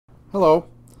Hello,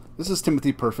 this is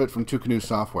Timothy Perfett from Two Canoe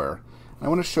Software. I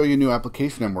want to show you a new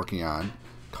application I'm working on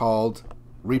called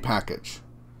Repackage.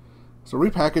 So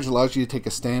Repackage allows you to take a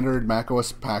standard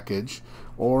macOS package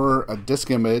or a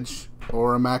disk image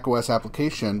or a macOS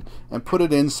application and put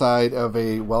it inside of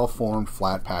a well-formed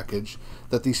flat package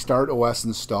that the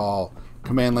startosinstall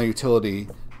command line utility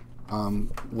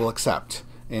will accept.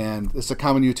 And it's a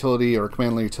common utility or a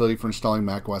command line utility for installing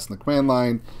macOS in the command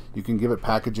line. You can give it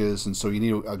packages, and so you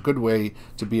need a good way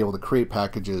to be able to create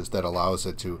packages that allows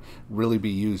it to really be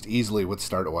used easily with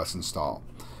startosinstall.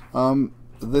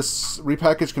 This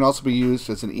repackage can also be used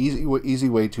as an easy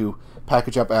way to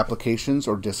package up applications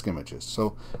or disk images.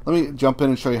 So let me jump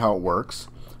in and show you how it works.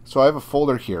 So I have a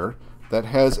folder here that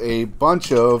has a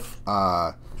bunch of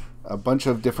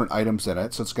different items in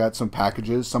it. So it's got some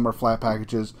packages. Some are flat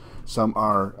packages. Some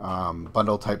are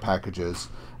bundle type packages.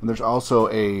 And there's also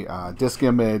a disk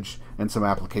image and some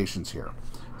applications here.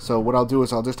 So what I'll do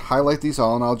is I'll just highlight these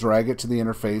all and I'll drag it to the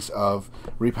interface of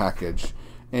Repackage.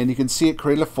 And you can see it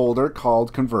created a folder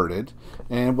called Converted.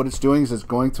 And what it's doing is it's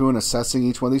going through and assessing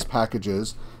each one of these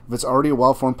packages. If it's already a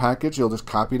well-formed package, you'll just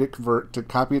copy it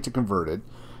to Converted.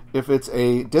 If it's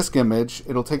a disk image,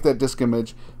 it'll take that disk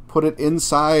image, put it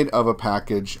inside of a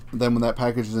package. Then when that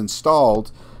package is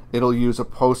installed, it'll use a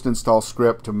post-install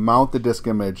script to mount the disk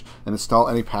image and install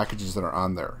any packages that are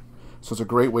on there. So it's a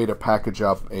great way to package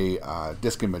up a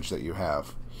disk image that you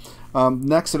have.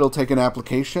 Next, it'll take an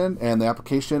application, and the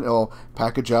application it'll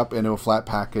package up into a flat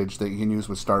package that you can use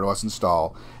with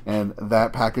startosinstall, and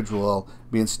that package will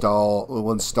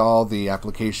install the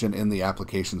application in the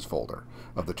applications folder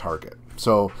of the target.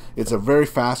 So it's a very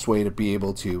fast way to be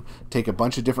able to take a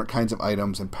bunch of different kinds of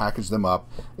items and package them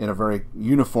up in a very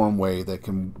uniform way that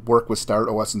can work with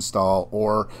startosinstall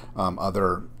or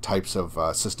other types of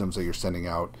systems that you're sending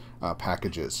out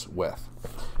packages with.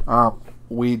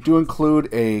 We do include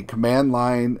a command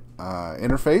line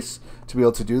interface to be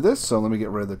able to do this. So let me get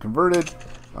rid of the Converted,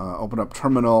 open up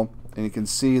Terminal, and you can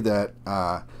see that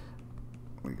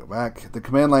let me go back. The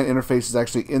command line interface is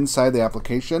actually inside the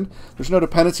application. There's no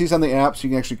dependencies on the app, so you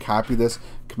can actually copy this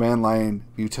command line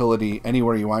utility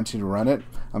anywhere you want to run it.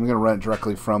 I'm going to run it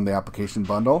directly from the application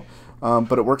bundle,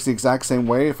 but it works the exact same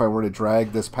way. If I were to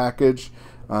drag this package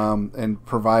and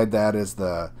provide that as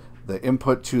the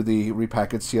input to the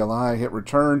repackaged CLI, hit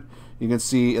return, you can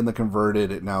see in the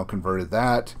Converted it now converted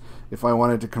that. If I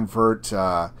wanted to convert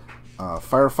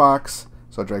Firefox,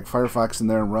 so I drag Firefox in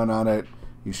there and run on it,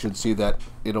 you should see that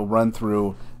it'll run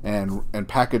through and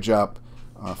package up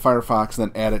Firefox,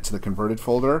 then add it to the Converted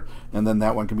folder, and then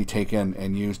that one can be taken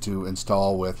and used to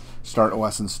install with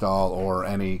startosinstall or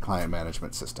any client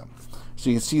management system. So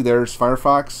you can see there's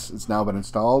Firefox. It's now been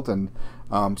installed, and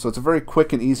so it's a very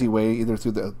quick and easy way, either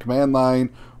through the command line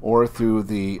or through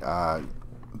the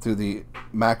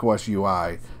macOS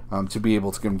UI, to be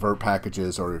able to convert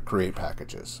packages or create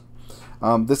packages.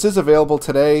 This is available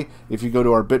today. If you go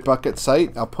to our Bitbucket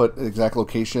site, I'll put the exact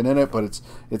location in it, but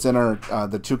it's in our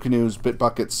the Two Canoes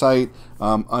Bitbucket site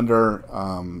under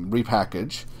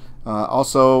Repackage.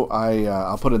 Also,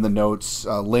 I'll put in the notes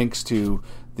links to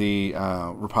the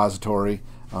repository,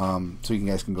 so you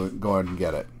guys can go ahead and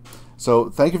get it.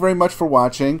 So thank you very much for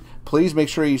watching. Please make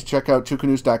sure you check out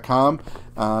twocanoes.com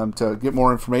to get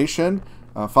more information.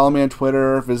 Follow me on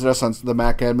Twitter. Visit us on the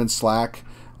Mac Admin Slack.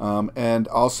 And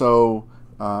also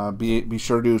be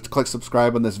sure to click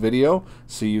subscribe on this video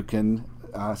so you can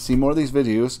see more of these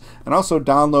videos. And also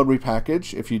download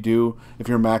Repackage if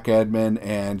you're a Mac admin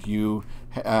and you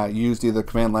used either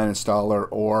command line installer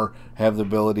or have the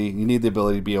ability, you need the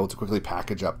ability to be able to quickly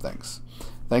package up things.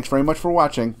 Thanks very much for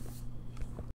watching.